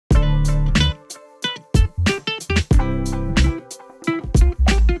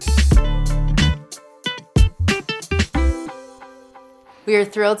We are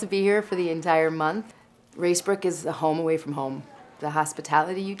thrilled to be here for the entire month. Racebrook is a home away from home. The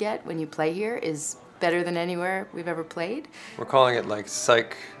hospitality you get when you play here is better than anywhere we've ever played. We're calling it like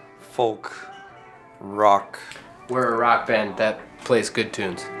psych, folk, rock. We're a rock band that plays good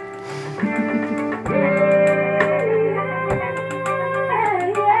tunes.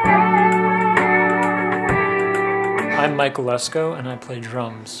 I'm Michael Lesko, and I play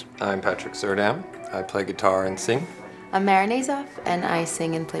drums. I'm Patrick Zerdam. I play guitar and sing. I'm Mara Nazov, and I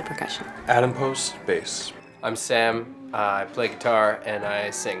sing and play percussion. Adam Post, bass. I'm Sam. I play guitar and I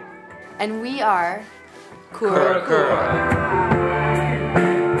sing. And we are Cura Cura.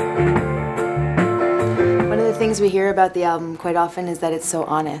 One of the things we hear about the album quite often is that it's so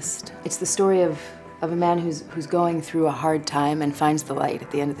honest. It's the story of a man who's going through a hard time and finds the light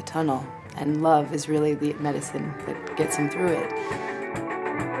at the end of the tunnel. And love is really the medicine that gets him through it.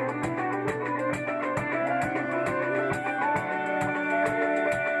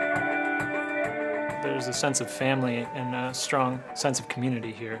 There's a sense of family and a strong sense of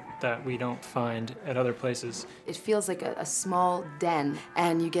community here that we don't find at other places. It feels like a small den,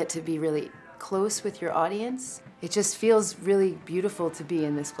 and you get to be really close with your audience. It just feels really beautiful to be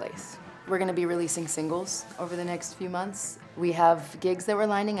in this place. We're going to be releasing singles over the next few months. We have gigs that we're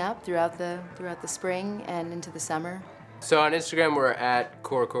lining up throughout the spring and into the summer. So on Instagram we're at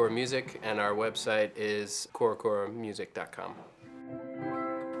Cura Cura Music and our website is curacuramusic.com.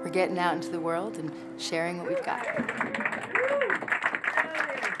 We're getting out into the world and sharing what we've got.